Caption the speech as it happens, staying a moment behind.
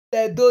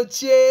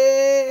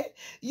Edochie,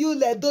 you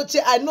Edochie,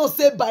 I know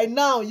say by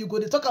now you go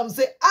to talk and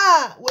say,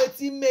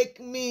 wetin make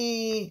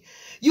me.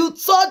 You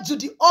thought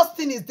Judy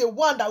Austin is the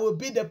one that will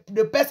be the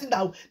person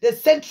that the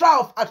center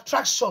of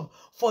attraction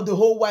for the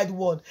whole wide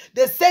world,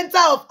 the center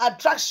of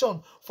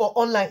attraction for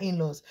online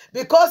in-laws,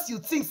 because you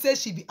think say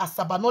she be a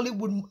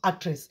Nollywood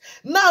actress.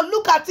 Now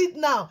look at it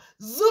now.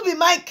 Zubby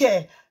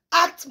Michael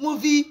act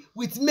movie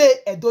with May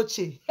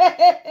Edochie.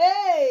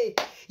 Hey.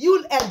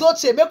 Yul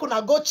Edochie, make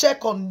una go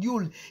check on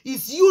Yul.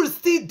 Is Yul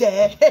still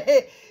there?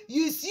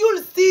 Is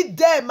Yul still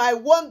there, my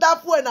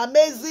wonderful and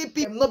amazing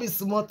people? Not be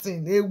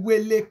smarting.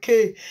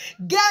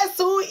 Guess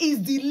who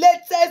is the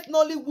latest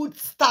Nollywood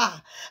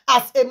star?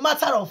 As a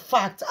matter of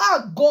fact,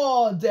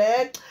 God,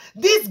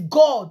 this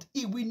God,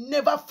 he will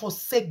never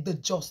forsake the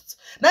just.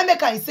 Now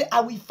make I say,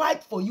 I will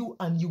fight for you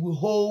and you will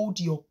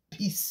hold your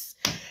peace.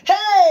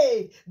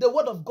 Hey, the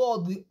word of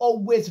God will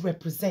always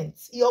represent.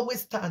 He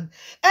always stand.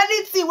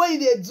 Anything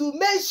when you do,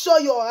 make sure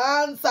your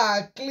hands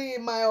are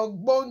clean, my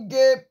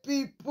ogbonge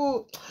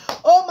people.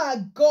 Oh my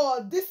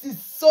God, this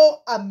is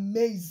so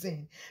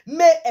amazing.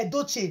 May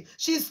Edochie,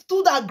 she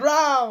stood her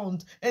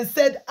ground and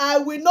said, I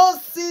will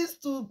not cease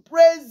to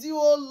praise you,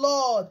 oh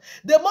Lord.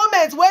 The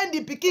moment when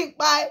the pikin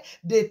buy,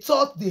 they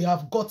thought they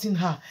have gotten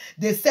her.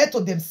 They said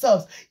to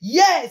themselves,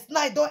 yes,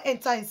 now I don't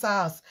enter inside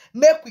house.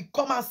 Make we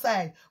come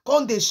outside.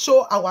 Come they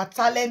show our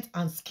talent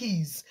and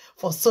skills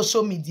for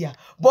social media.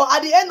 But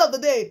at the end of the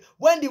day,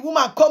 when the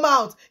woman come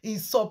out, he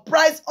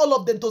surprised all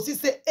of them to see,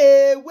 say,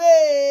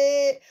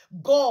 away,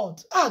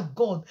 God.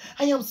 God,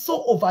 I am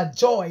so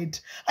overjoyed.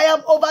 I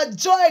am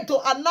overjoyed to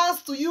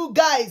announce to you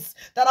guys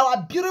that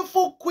our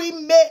beautiful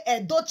Queenmay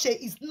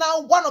Edochie is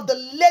now one of the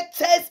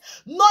latest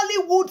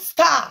Nollywood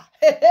star.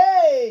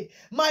 Hey,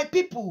 my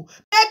people,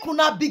 make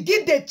una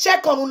begin to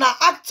check on una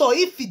actor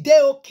if he dey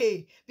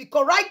okay.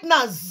 Because right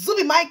now,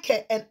 Zubby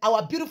Michael and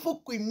our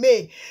beautiful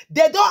Queenmay,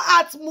 they don't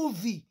act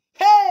movie.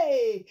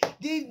 Hey,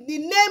 the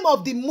name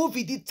of the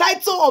movie, the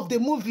title of the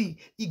movie,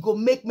 it go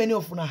make many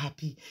of una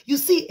happy. You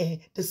see,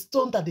 the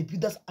stone that the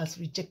builders has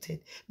rejected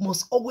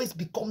must always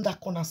become that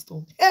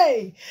cornerstone.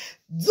 Hey,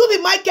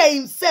 Zubby Michael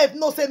himself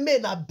knows say May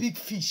na big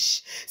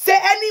fish. Say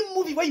any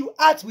movie where you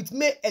act with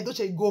May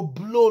Edochie go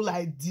blow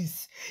like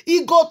this.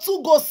 He go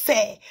to go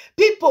say,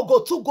 people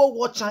go to go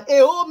watch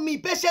and me,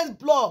 Patience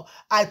Blow,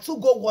 I too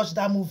go watch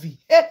that movie.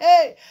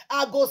 Hey,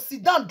 I go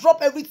sit down,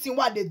 drop everything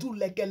while they do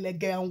lege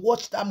and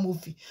watch that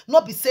movie.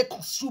 Not be say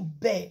construe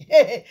bear.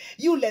 Hey,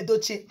 you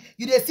Edochie,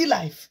 you dey see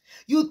life.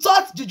 You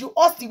thought Juju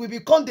Austin will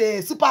become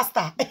the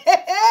superstar.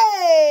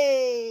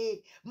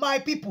 Hey, my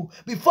people,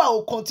 before I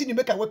will continue,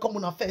 make I welcome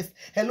una first.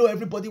 Hello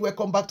everybody,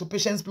 welcome back to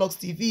Patience Vlogs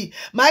TV.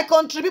 My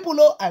country people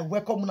know I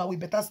welcome una with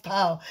better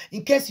style.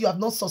 In case you have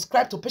not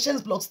subscribed to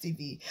Patience Vlogs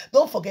TV,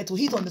 don't forget to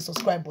hit on the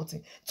subscribe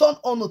button, turn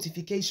on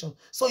notification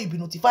so you'll be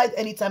notified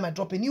anytime I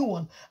drop a new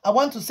one. I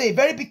want to say a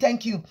very big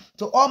thank you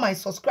to all my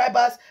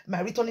subscribers, my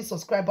returning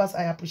subscribers.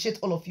 I appreciate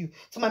all of you.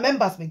 To my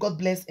members, may God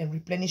bless and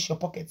replenish your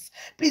pockets.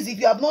 Please, if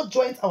you have not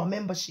joined our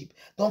membership,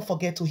 don't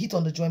forget to hit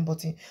on the join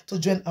button to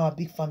join our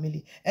big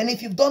family. And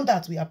if you've done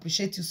that, we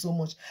appreciate you so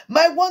much.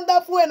 My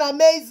wonderful and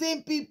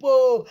amazing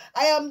people,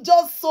 I am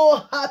just so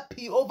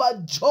happy,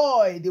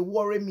 overjoyed. They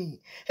worry me.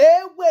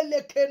 Hey, well,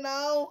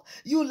 now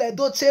you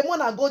Edochie,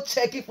 wanna go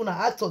check if una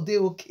actor they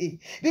okay.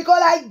 Because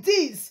like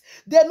this,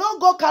 they not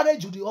go carry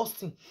Judy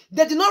Austin.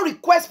 They did not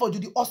request for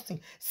Judy Austin.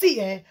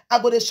 See, I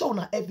go to show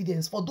una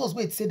evidence for those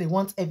who say they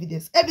want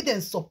evidence.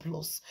 Evidence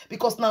surplus.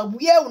 Because now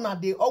where una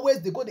they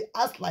always they go they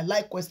ask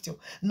like question.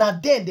 Now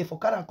then they for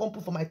carry and come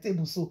put for my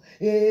table. So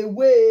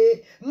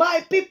way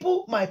my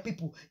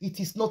people, it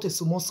is not a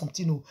sumo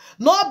something.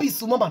 No be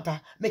sumo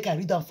matter. Make I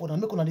read them for them.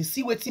 Make una they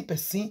see what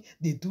person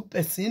they do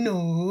person.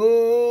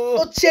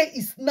 Edochie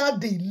is now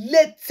the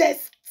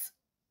latest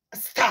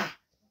star.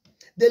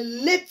 The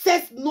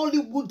latest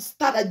Nollywood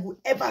star that you will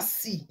ever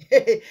see.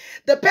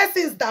 The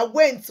persons that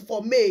went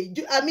for May.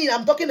 I mean,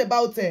 I'm talking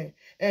about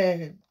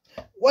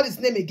what is his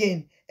name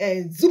again?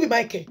 Zubby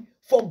Michael.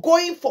 For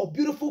going for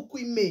beautiful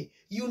Queenmay.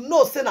 You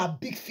know, send a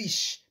big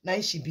fish. Now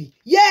she be.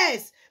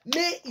 Yes,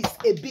 May is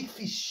a big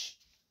fish.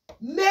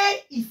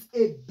 May is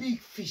a big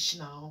fish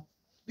now.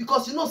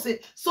 Because you know, say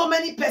so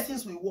many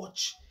persons we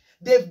watch.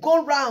 They've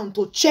gone round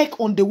to check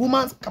on the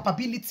woman's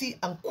capability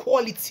and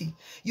quality.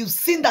 You've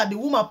seen that the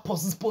woman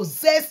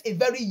possesses a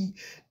very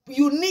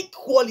unique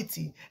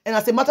quality. And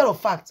as a matter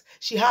of fact,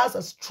 she has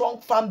a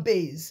strong fan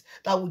base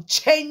that will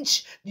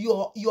change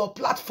your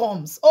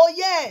platforms. Oh,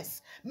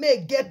 yes.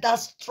 May get that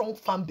strong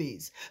fan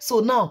base. So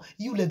now,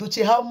 you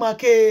Edochie, how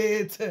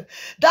market?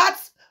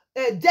 That's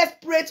a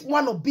desperate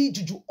wannabe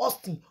Juju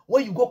Austin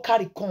when you go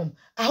carry come.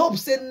 I hope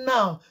say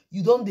now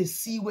you don't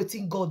see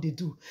waiting God they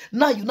do.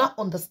 Now you not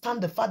understand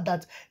the fact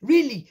that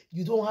really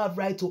you don't have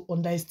right to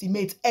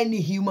underestimate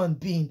any human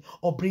being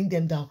or bring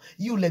them down.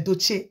 You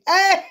Edochie.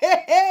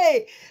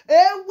 Hey,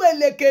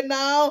 well,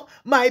 now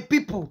my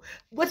people.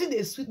 What did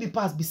they sweet me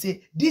past be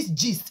say this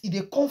gist if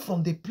they come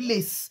from the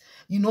place,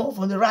 you know,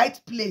 from the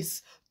right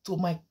place to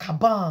my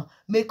caban,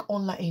 make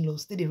online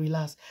in-laws, stay they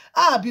relax.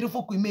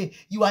 Beautiful Queenmay,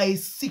 you are a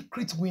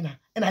secret winner.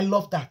 And I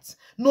love that.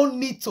 No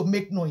need to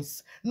make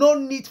noise. No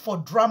need for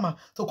drama.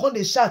 To come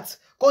they shout,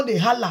 come they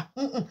holler.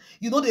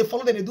 You know they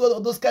follow them, they do all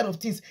those kind of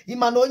things.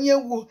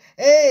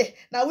 Hey,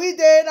 now we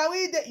there.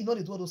 You know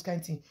they do all those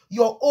kind of things.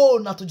 Your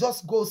own now to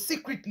just go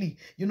secretly,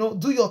 you know,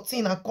 do your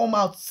thing and come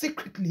out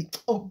secretly.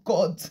 Oh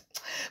God.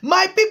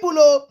 My people,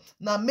 oh,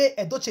 now make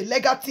Edochie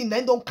legal team,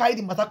 then don't carry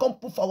the matter, come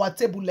put for our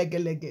table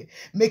lege.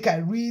 Make I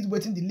read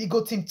waiting the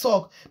legal team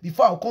talk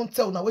before I can't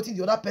tell now waiting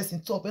the other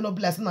person talk. And not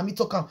be like saying me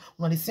talk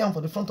when they see him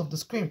for the front of the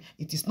screen.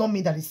 It is not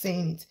me that is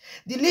saying it.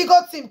 The legal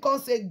team can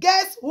say,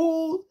 guess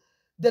who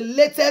the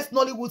latest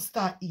Nollywood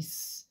star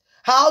is?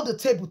 How the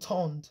table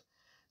turned.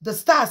 The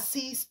star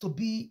ceased to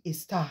be a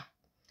star.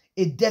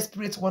 A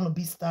desperate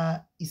wannabe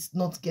star is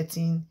not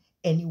getting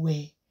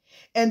anywhere.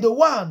 And the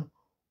one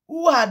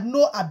who had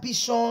no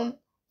ambition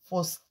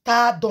for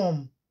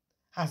stardom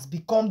has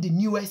become the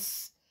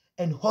newest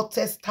and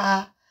hottest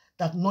star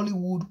that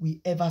Nollywood will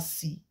ever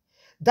see.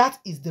 That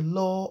is the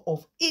law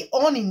of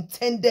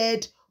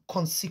unintended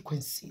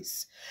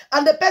consequences.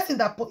 And the person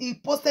that he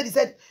posted, he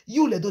said,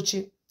 you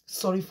Edochie,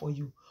 sorry for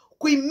you.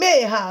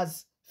 Queenmay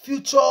has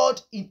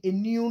featured in a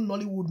new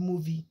Nollywood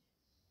movie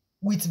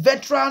with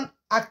veteran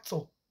actor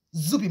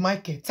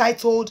Zubby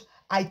titled,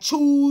 I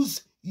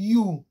Choose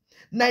You.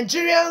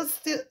 Nigerians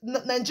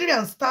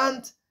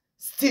stand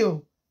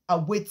still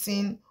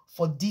awaiting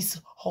for this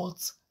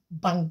hot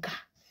banger.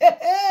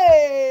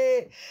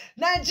 Hey,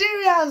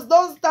 Nigerians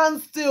don't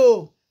stand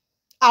still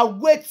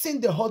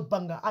awaiting the hot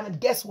banger. And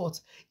guess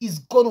what? He's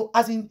gonna,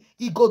 as in,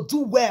 he go do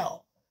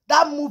well.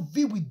 That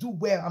movie will do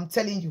well, I'm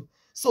telling you.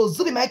 So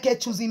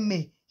Zubby choosing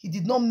May, he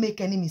did not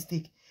make any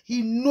mistake.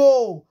 He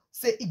know,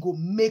 say he go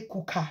make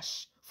cool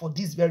cash for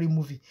this very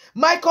movie.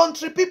 My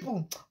country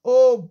people,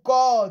 oh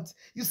God,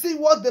 you see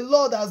what the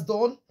Lord has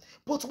done?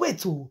 But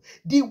wait, oh,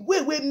 the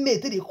way we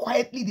made they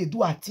quietly they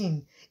do a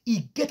thing,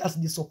 it get as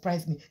they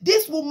surprise me.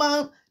 This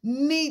woman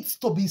needs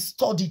to be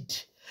studied.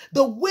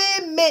 The way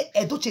May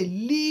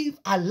Edochie live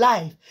her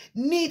life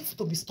needs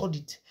to be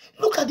studied.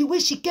 Look at the way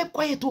she kept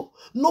quiet. Oh.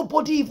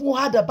 Nobody even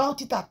heard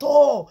about it at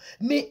all.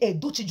 May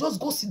Edochie just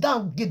go sit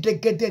down,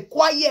 get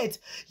quiet.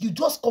 You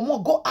just come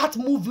on, go art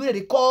movie where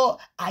they call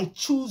I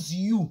Choose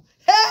You.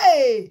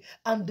 Hey!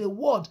 And the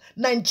world,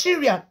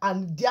 Nigerian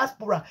and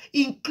diaspora,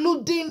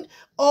 including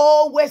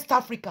all West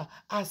Africa,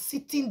 are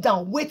sitting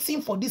down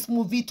waiting for this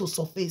movie to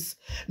surface.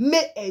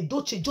 May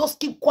Edochie just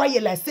keep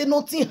quiet like say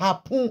nothing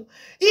happen.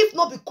 If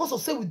not because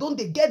of say we don't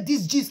get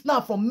this gist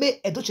now from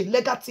May Edochie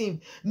legal team,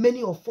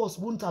 many of us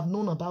wouldn't have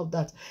known about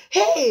that.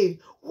 Hey,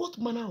 what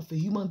manner of a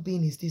human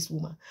being is this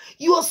woman?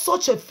 You are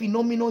such a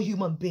phenomenal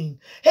human being.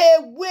 Hey,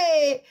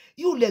 wait,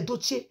 you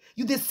Edochie,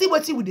 you dey see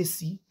what you dey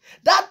see?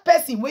 That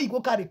person where you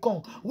go carry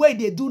come, where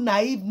they do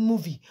naive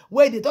movie,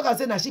 where they talk and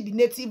say that she be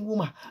native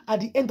woman. At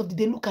the end of the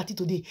day, look at it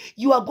today.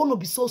 You are going to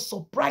be so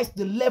surprised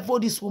the level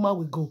this woman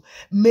will go.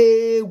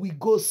 May we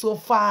go so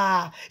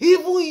far.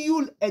 Even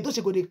you,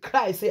 Edochie, go to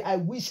cry, say, I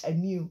wish I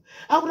knew.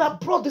 I would have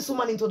brought this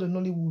woman into the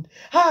Nollywood.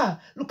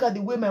 Look at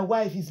the way my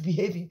wife is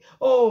behaving.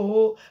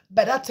 Oh,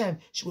 by that time,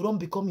 she will not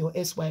become your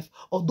ex-wife.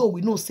 Although we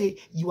know, say,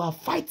 you are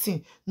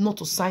fighting not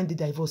to sign the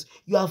divorce.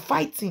 You are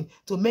fighting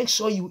to make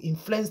sure you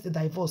influence the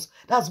divorce.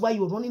 That's why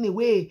you're running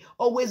away,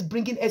 always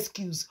bringing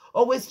excuse,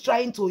 always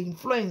trying to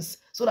influence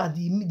so that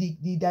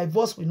the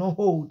divorce will not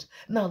hold.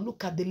 Now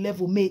look at the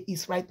level May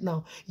is right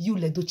now. You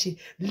Edochie,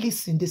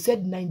 listen, they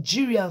said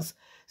Nigerians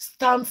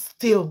stand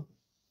still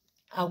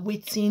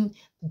awaiting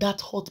that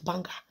hot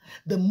banger.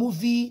 The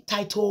movie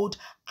titled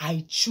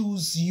I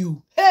Choose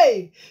You.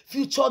 Hey,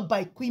 featured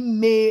by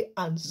Queenmay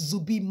and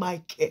Zubby.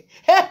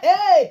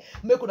 Hey,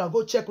 make una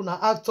go check on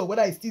our actor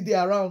whether he's still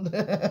there around.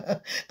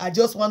 I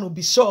just want to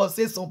be sure,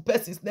 say some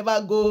persons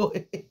never go,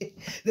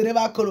 they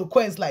never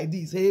consequence like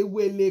this. Hey,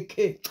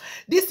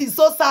 this is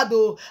so sad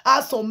though.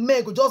 As some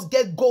men go just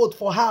get gold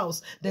for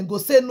house, then go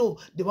say no,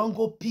 they won't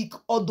go pick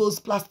all those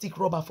plastic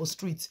rubber for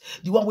streets.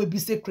 The one will be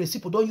say crazy.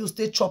 People don't use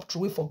stay chop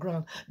away for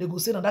ground. They go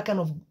say no, that kind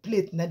of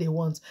plate now they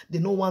want. They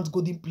don't want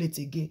golden plate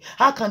again.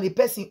 How can a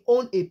person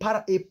own a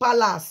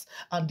palace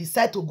and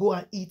decide to go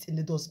and eat in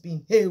the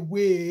dustbin? Hey,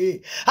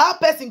 wait. How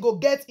person go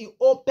get his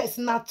own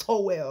personal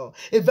towel?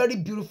 A very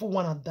beautiful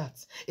one at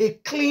that. A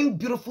clean,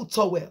 beautiful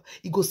towel.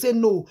 He go say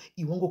no,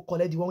 he won't go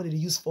collect the one that they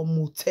use for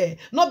motel.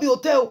 Not be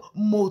hotel,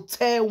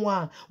 motel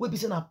one. We be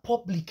saying a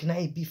public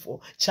night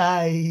before.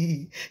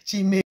 Chai,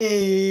 chime.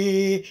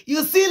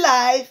 You see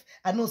life?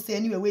 I don't say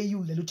anywhere where you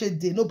Edochie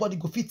dey. Nobody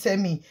go fit tell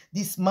me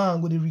this man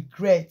go dey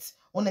regret.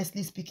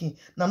 Honestly speaking,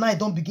 now I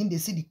don't begin to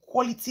see the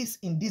qualities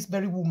in this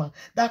very woman.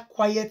 That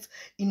quiet,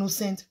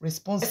 innocent,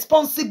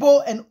 responsible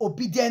and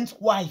obedient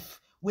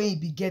wife where he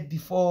beget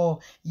before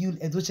you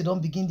Edochie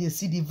don't begin to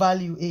see the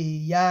value. Hey,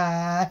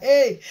 yeah.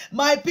 Hey,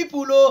 my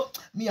people, oh,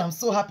 me, I'm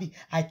so happy.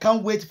 I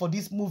can't wait for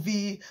this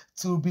movie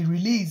to be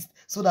released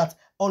so that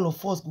all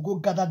of us go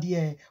gather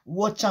there,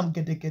 watch am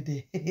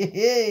gede.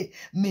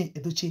 Me,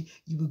 Edochie,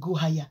 you will go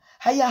higher.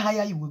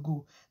 Higher you will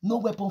go. No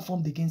weapon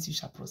formed against you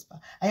shall prosper.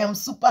 I am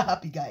super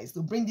happy, guys,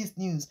 to bring this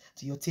news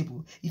to your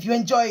table. If you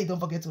enjoy it, don't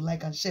forget to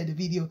like and share the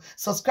video.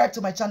 Subscribe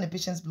to my channel,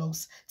 Patience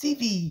Blogs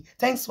TV.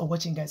 Thanks for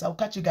watching, guys. I'll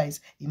catch you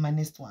guys in my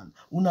next one.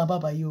 Una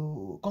baba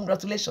yo.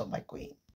 Congratulations, my queen.